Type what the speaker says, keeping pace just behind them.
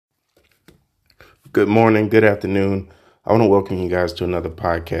Good morning, good afternoon. I want to welcome you guys to another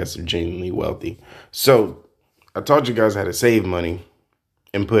podcast of Genuinely Wealthy. So, I taught you guys how to save money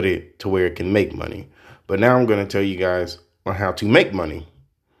and put it to where it can make money. But now I'm going to tell you guys on how to make money.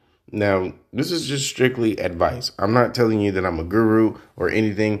 Now, this is just strictly advice. I'm not telling you that I'm a guru or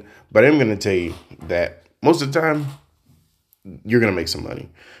anything, but I'm going to tell you that most of the time, you're going to make some money.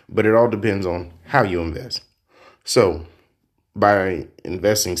 But it all depends on how you invest. So, by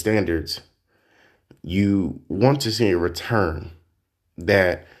investing standards, you want to see a return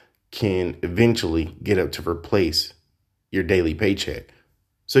that can eventually get up to replace your daily paycheck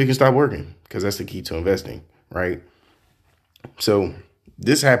so you can stop working, because that's the key to investing, right? So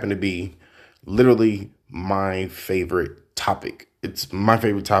this happened to be literally my favorite topic. It's my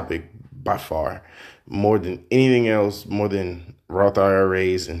favorite topic by far, more than anything else, more than Roth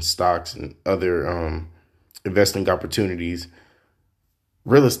IRAs and stocks and other investing opportunities.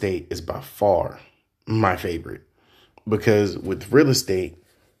 Real estate is by far my favorite, because with real estate,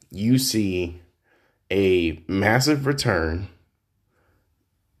 you see a massive return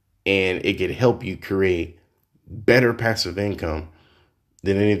and it can help you create better passive income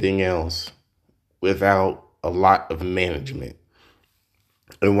than anything else without a lot of management.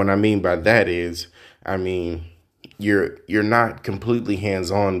 And what I mean by that is, you're not completely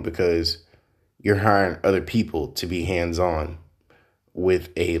hands-on because you're hiring other people to be hands-on with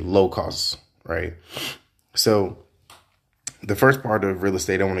a low cost, right? So the first part of real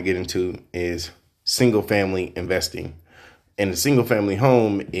estate I want to get into is single family investing. And a single family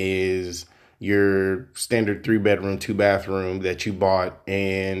home is your standard 3-bedroom, 2-bathroom that you bought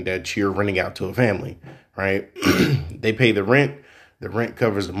and that you're renting out to a family, right? They pay the rent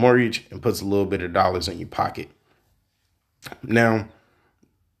covers the mortgage and puts a little bit of dollars in your pocket. Now,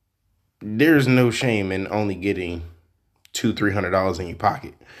 there's no shame in only getting $200-$300 in your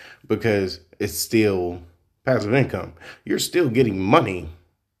pocket, because it's still passive income. You're still getting money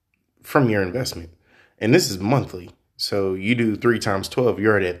from your investment. And this is monthly. So you do 3 times 12,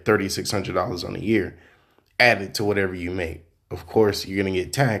 you're already at $3,600 on a year, added to whatever you make. Of course, you're going to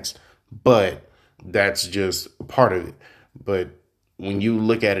get taxed, but that's just a part of it. But when you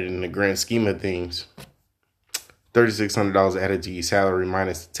look at it in the grand scheme of things, $3,600 added to your salary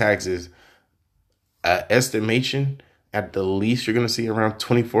minus the taxes, estimation, at the least, you're going to see around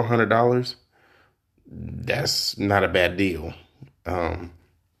 $2,400. That's not a bad deal.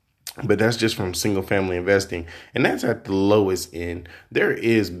 But that's just from single family investing. And that's at the lowest end. There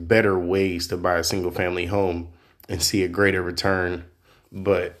is better ways to buy a single family home and see a greater return.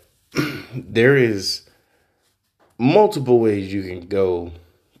 But there is multiple ways you can go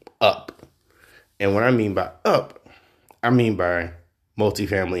up. And what I mean by up, I mean by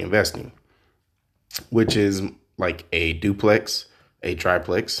multifamily investing, which is like a duplex, a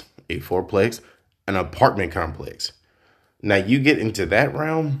triplex, a fourplex, an apartment complex. Now you get into that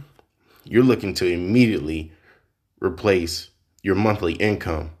realm, you're looking to immediately replace your monthly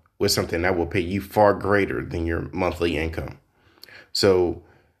income with something that will pay you far greater than your monthly income. So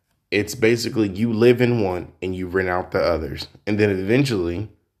it's basically you live in one and you rent out the others. And then eventually,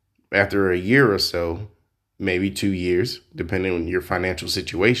 after a year or so, maybe 2 years, depending on your financial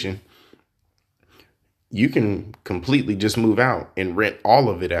situation, you can completely just move out and rent all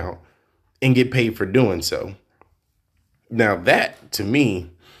of it out and get paid for doing so. Now that, to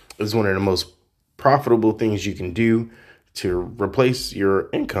me, is one of the most profitable things you can do to replace your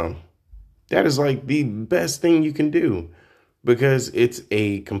income. That is like the best thing you can do, because it's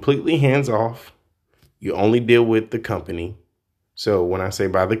a completely hands-off. You only deal with the company. So when I say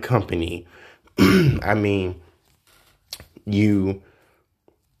by the company, I mean you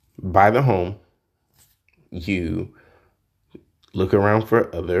buy the home, you look around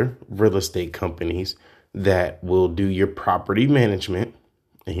for other real estate companies that will do your property management.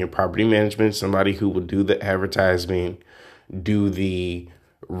 And your property management is somebody who will do the advertising, do the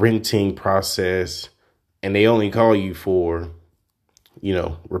renting process, and they only call you for,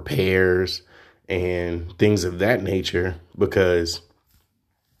 repairs and things of that nature, because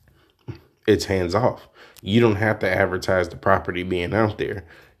it's hands off. You don't have to advertise the property being out there.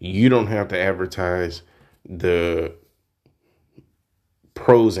 You don't have to advertise the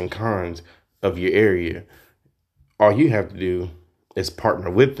pros and cons of your area. All you have to do is partner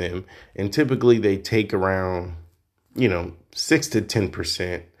with them. And typically they take around, 6 to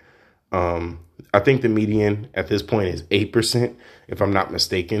 10%. I think the median at this point is 8%, if I'm not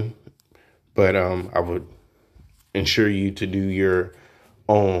mistaken. But I would ensure you to do your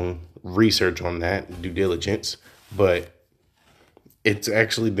own research on that, due diligence. But it's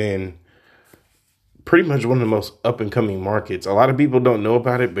actually been pretty much one of the most up and coming markets. A lot of people don't know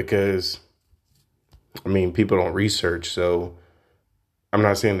about it because I mean, people don't research, so I'm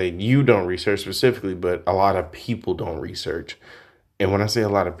not saying that you don't research specifically, but a lot of people don't research. And when I say a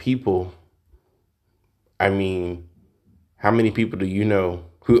lot of people, I mean, how many people do you know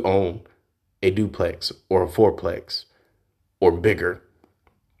who own a duplex or a fourplex or bigger?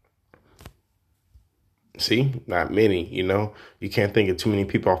 See, not many, You can't think of too many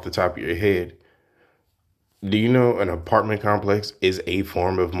people off the top of your head. Do you know an apartment complex is a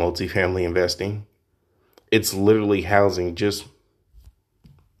form of multifamily investing? It's literally housing just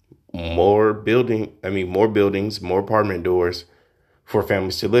more buildings, more apartment doors for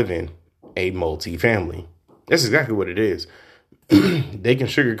families to live in. A multifamily. That's exactly what it is. They can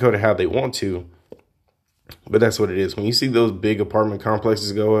sugarcoat it how they want to, but that's what it is. When you see those big apartment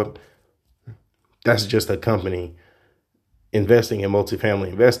complexes go up, that's just a company investing in multifamily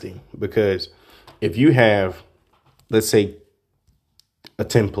investing. Because if you have, let's say, a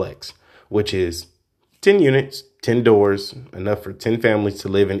 10plex, which is 10 units, 10 doors, enough for 10 families to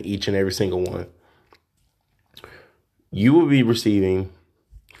live in each and every single one, you will be receiving,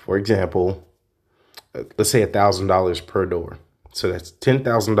 for example, let's say $1,000 per door. So that's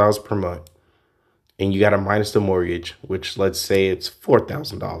 $10,000 per month. And you got to minus the mortgage, which let's say it's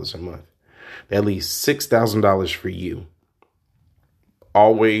 $4,000 a month. That leaves $6,000 for you.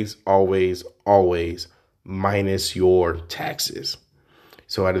 Always, always, always minus your taxes.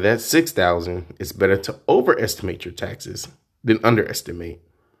 So out of that $6,000, it's better to overestimate your taxes than underestimate.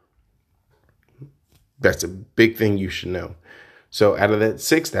 That's a big thing you should know. So out of that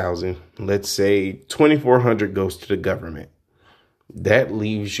 $6,000, let's say $2,400 goes to the government. That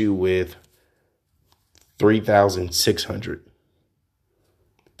leaves you with $3,600.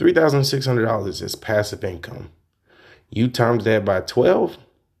 $3,600 is passive income. You times that by 12,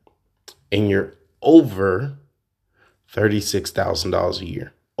 and you're over $36,000 a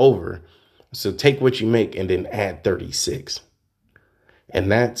year. Over. So take what you make and then add 36.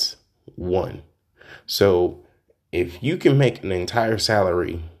 And that's one. So if you can make an entire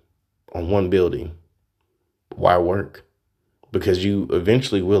salary on one building, why work? Because you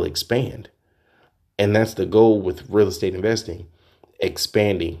eventually will expand. And that's the goal with real estate investing.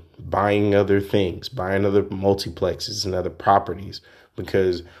 Expanding, buying other things, buying other multiplexes and other properties,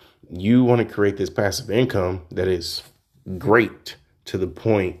 because you want to create this passive income that is great to the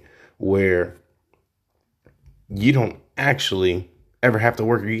point where you don't actually ever have to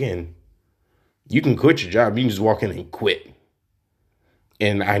work again. You can quit your job. You can just walk in and quit.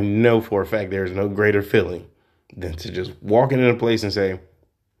 And I know for a fact there's no greater feeling than to just walk into a place and say,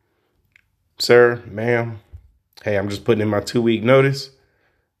 sir, ma'am, hey, I'm just putting in my 2-week notice.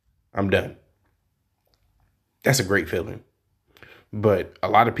 I'm done. That's a great feeling. But a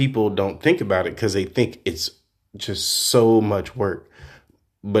lot of people don't think about it because they think it's just so much work.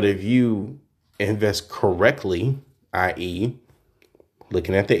 But if you invest correctly, i.e.,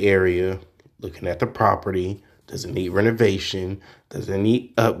 looking at the area, looking at the property, does it need renovation? Does it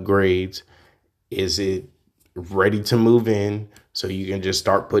need upgrades? Is it ready to move in so you can just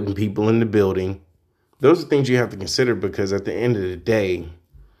start putting people in the building? Those are things you have to consider, because at the end of the day,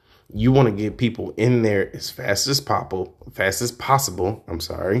 you want to get people in there as fast as possible,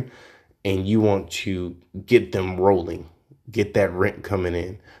 and you want to get them rolling, get that rent coming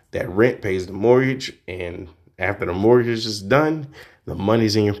in. That rent pays the mortgage, and after the mortgage is done, the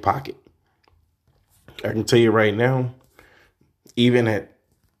money's in your pocket. I can tell you right now, even at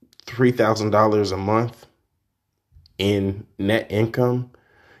 $3,000 a month in net income,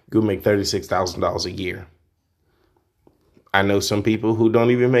 you'll make $36,000 a year. I know some people who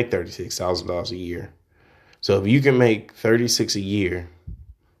don't even make $36,000 a year. So if you can make $36,000 a year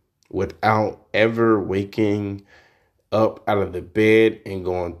without ever waking up out of the bed and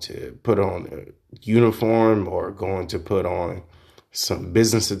going to put on a uniform or going to put on some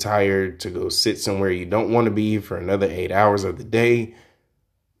business attire to go sit somewhere you don't want to be for another 8 hours of the day,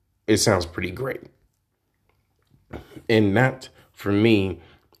 it sounds pretty great. And that, for me,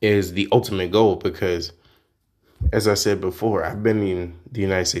 is the ultimate goal, because, as I said before, I've been in the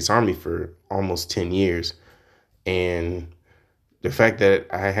United States Army for almost 10 years. And the fact that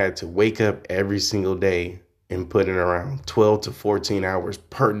I had to wake up every single day and put in around 12 to 14 hours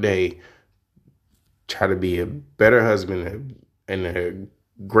per day, try to be a better husband and a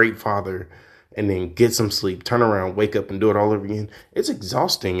great father, and then get some sleep, turn around, wake up and do it all over again, it's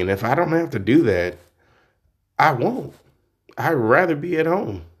exhausting. And if I don't have to do that, I won't. I'd rather be at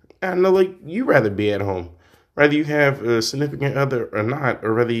home. I know, like, you rather be at home. Whether you have a significant other or not,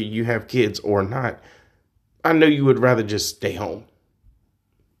 or whether you have kids or not, I know you would rather just stay home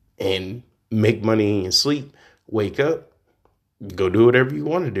and make money and sleep, wake up, go do whatever you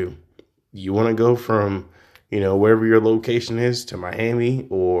want to do. You want to go from, wherever your location is to Miami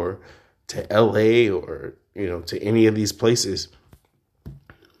or to LA or, to any of these places.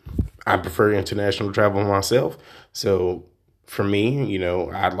 I prefer international travel myself. So for me,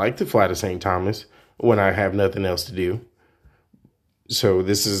 I'd like to fly to St. Thomas when I have nothing else to do. So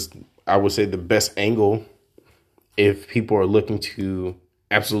this is, I would say, the best angle if people are looking to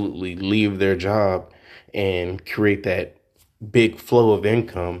absolutely leave their job and create that big flow of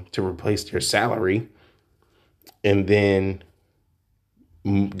income to replace their salary and then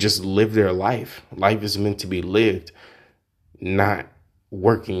just live their life. Life is meant to be lived, not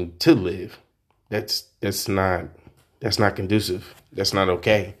working to live. That's not conducive. That's not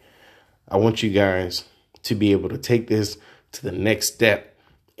okay. I want you guys to be able to take this to the next step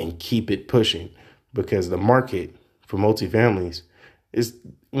and keep it pushing, because the market for multifamilies is,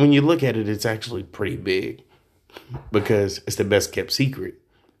 when you look at it, it's actually pretty big because it's the best kept secret.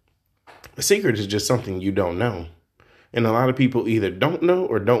 A secret is just something you don't know. And a lot of people either don't know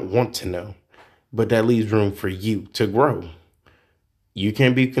or don't want to know, but that leaves room for you to grow. You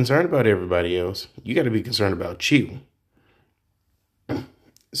can't be concerned about everybody else. You got to be concerned about you.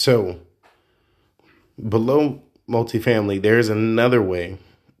 So below multifamily, there's another way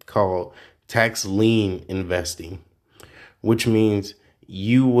called tax lien investing, which means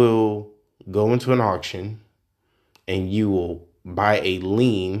you will go into an auction and you will buy a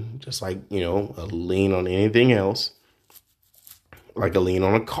lien, just like, a lien on anything else, like a lien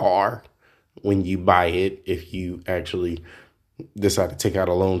on a car when you buy it. If you actually decide to take out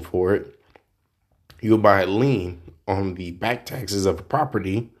a loan for it, you'll buy a lien on the back taxes of a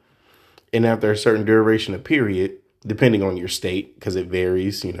property. And after a certain duration of period, depending on your state, because it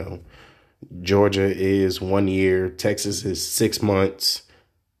varies, Georgia is 1 year, Texas is 6 months.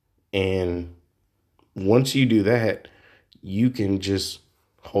 And once you do that, you can just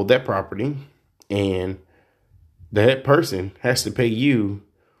hold that property and that person has to pay you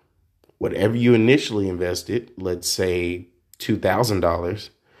whatever you initially invested. Let's say $2,000.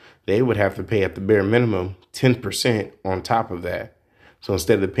 They would have to pay at the bare minimum 10% on top of that. So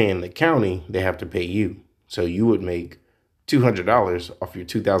instead of paying the county, they have to pay you. So you would make $200 off your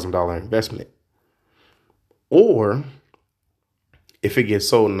 $2,000 investment. Or if it gets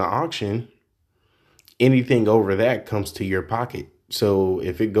sold in the auction, anything over that comes to your pocket. So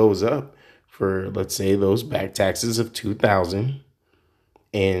if it goes up for, let's say, those back taxes of $2,000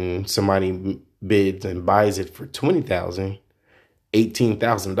 and somebody bids and buys it for $20,000,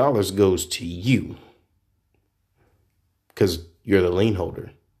 $18,000 goes to you because you're the lien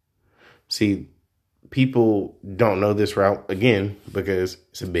holder. See, people don't know this route, again, because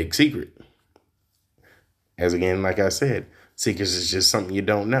it's a big secret. As again, like I said, secrets is just something you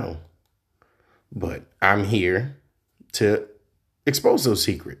don't know. But I'm here to expose those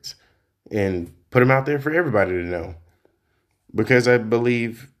secrets and put them out there for everybody to know. Because I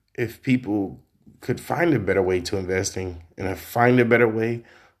believe if people could find a better way to investing and find a better way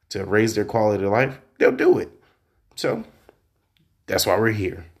to raise their quality of life, they'll do it. So that's why we're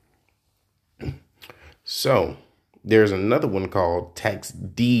here. So there's another one called tax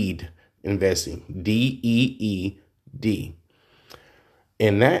deed investing, DEED.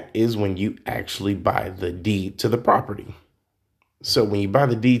 And that is when you actually buy the deed to the property. So when you buy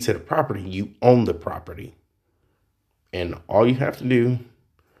the deed to the property, you own the property. And all you have to do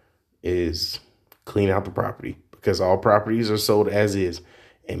is clean out the property, because all properties are sold as is.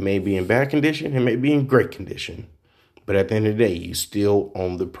 It may be in bad condition, it may be in great condition. But at the end of the day, you still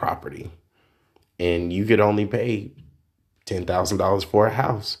own the property. And you could only pay $10,000 for a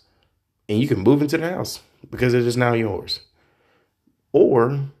house. And you can move into the house because it is now yours.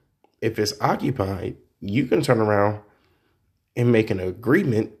 Or if it's occupied, you can turn around and make an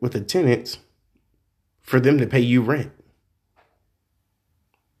agreement with the tenants for them to pay you rent.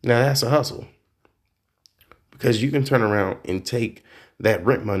 Now that's a hustle, because you can turn around and take that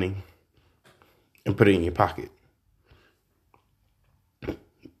rent money and put it in your pocket.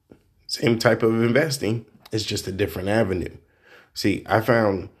 Same type of investing, it's just a different avenue. See, I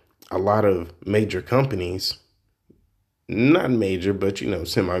found a lot of major companies, not major, but,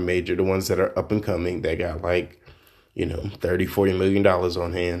 semi-major, the ones that are up and coming, they got like, $30-40 million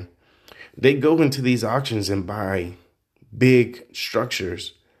on hand. They go into these auctions and buy big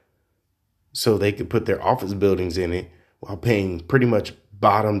structures so they could put their office buildings in it while paying pretty much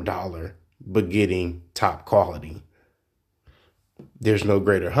bottom dollar, but getting top quality. There's no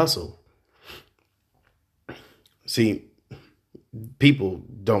greater hustle. See, people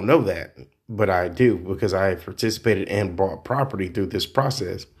don't know that, but I do, because I participated and bought property through this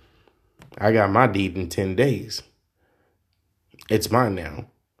process. I got my deed in 10 days. It's mine now.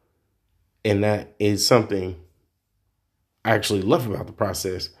 And that is something I actually love about the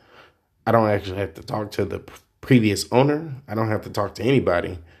process. I don't actually have to talk to the previous owner. I don't have to talk to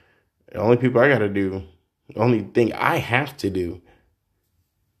anybody. The only people I got to do, the only thing I have to do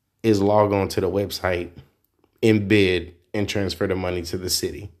is log on to the website and bid and transfer the money to the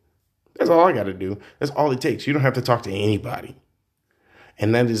city. That's all I got to do. That's all it takes. You don't have to talk to anybody.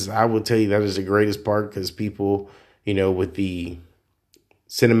 And that is, I will tell you, that is the greatest part, because people, with the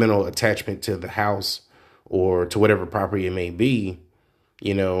sentimental attachment to the house or to whatever property it may be,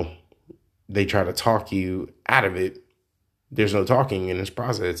 they try to talk you out of it. There's no talking in this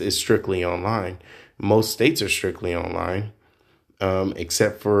process. It's strictly online. Most states are strictly online,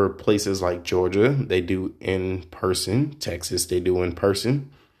 except for places like Georgia. They do in person. Texas, they do in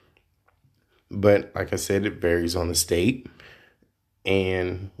person. But like I said, it varies on the state.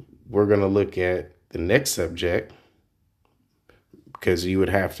 And we're going to look at the next subject, because you would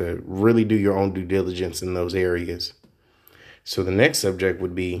have to really do your own due diligence in those areas. So the next subject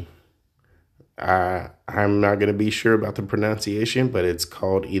would be, I'm not going to be sure about the pronunciation, but it's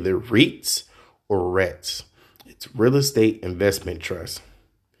called either REITs or RETs. It's Real Estate Investment Trust.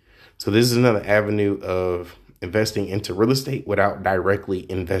 So this is another avenue of investing into real estate without directly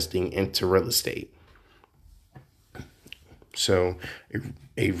investing into real estate. So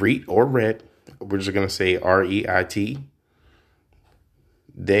a REIT or RET, we're just going to say REIT.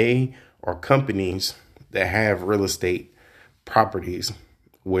 They are companies that have real estate properties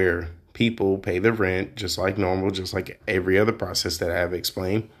where people pay the rent just like normal, just like every other process that I have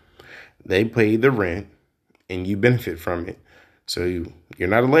explained. They pay the rent and you benefit from it. So you're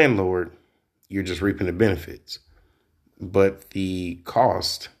not a landlord, you're just reaping the benefits. But the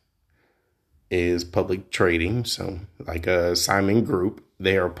cost is public trading. So like a Simon Group,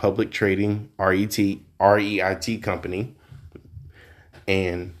 they are a public trading REIT company.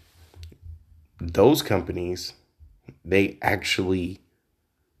 And those companies, they actually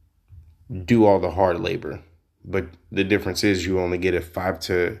do all the hard labor. But the difference is you only get a 5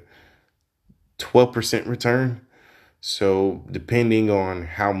 to 12% return. So depending on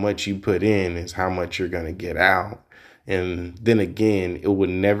how much you put in is how much you're going to get out. And then again, it would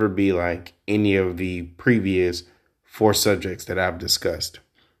never be like any of the previous 4 subjects that I've discussed.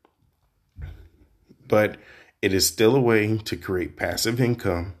 But it is still a way to create passive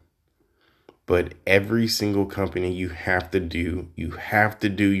income. But every single company you have to do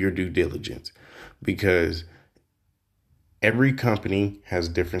your due diligence, because every company has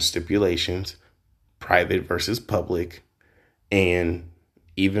different stipulations, private versus public. And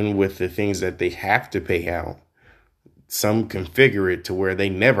even with the things that they have to pay out, some configure it to where they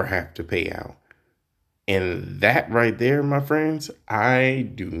never have to pay out. And that right there, my friends, I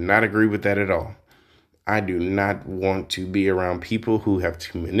do not agree with that at all. I do not want to be around people who have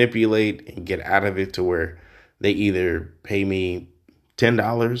to manipulate and get out of it to where they either pay me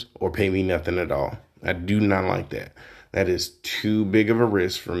 $10 or pay me nothing at all. I do not like that. That is too big of a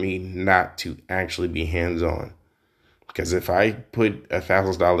risk for me not to actually be hands-on. Because if I put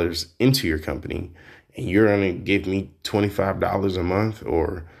 $1,000 into your company and you're going to give me $25 a month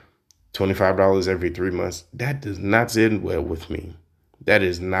or $25 every 3 months, that does not sit well with me. That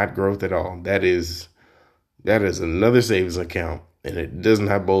is not growth at all. That is another savings account, and it does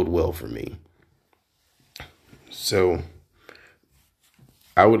not bode well for me. So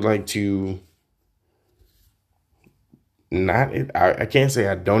I would like to I can't say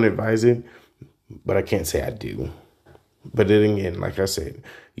I don't advise it, but I can't say I do. But then again, like I said,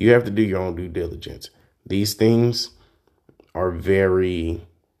 you have to do your own due diligence. These things are very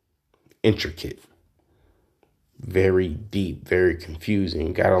intricate, very deep, very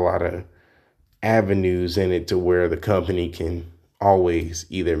confusing, got a lot of avenues in it to where the company can always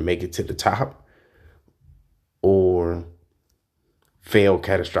either make it to the top or fail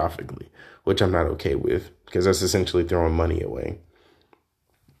catastrophically, which I'm not okay with, because that's essentially throwing money away.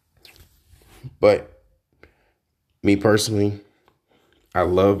 But me personally, I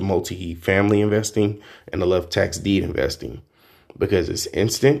love multi-family investing and I love tax deed investing because it's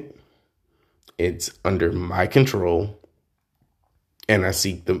instant, it's under my control, and I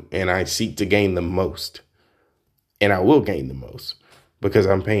seek to gain the most. And I will gain the most because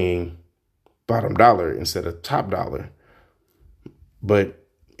I'm paying bottom dollar instead of top dollar. But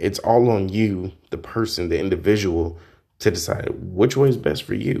it's all on you, the person, the individual, to decide which way is best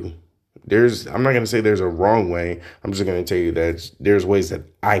for you. I'm not going to say there's a wrong way. I'm just going to tell you that there's ways that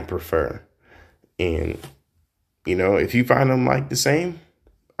I prefer. And, if you find them like the same,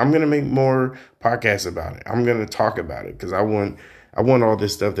 I'm going to make more podcasts about it. I'm going to talk about it because I want all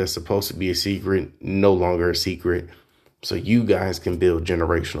this stuff that's supposed to be a secret no longer a secret. so you guys can build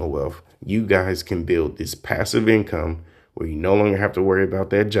generational wealth. You guys can build this passive income where you no longer have to worry about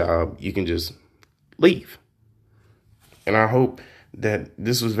that job. You can just leave. And I hope that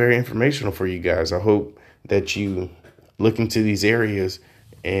this was very informational for you guys. I hope that you look into these areas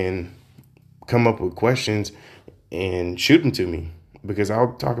and come up with questions and shoot them to me, because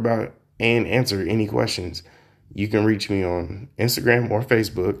I'll talk about and answer any questions. You can reach me on Instagram or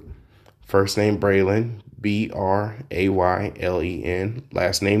Facebook. First name Braylon, Braylen.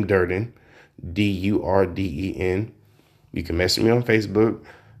 Last name Durden, Durden. You can message me on Facebook.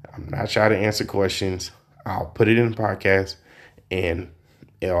 I'm not shy to answer questions. I'll put it in the podcast, and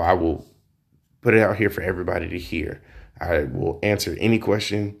I will put it out here for everybody to hear. I will answer any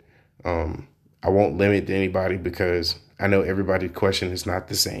question. I won't limit to anybody, because I know everybody's question is not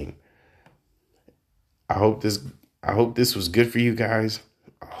the same. I hope this was good for you guys.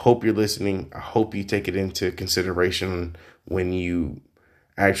 I hope you're listening. I hope you take it into consideration when you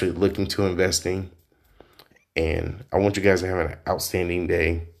actually look into investing. And I want you guys to have an outstanding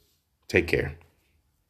day. Take care.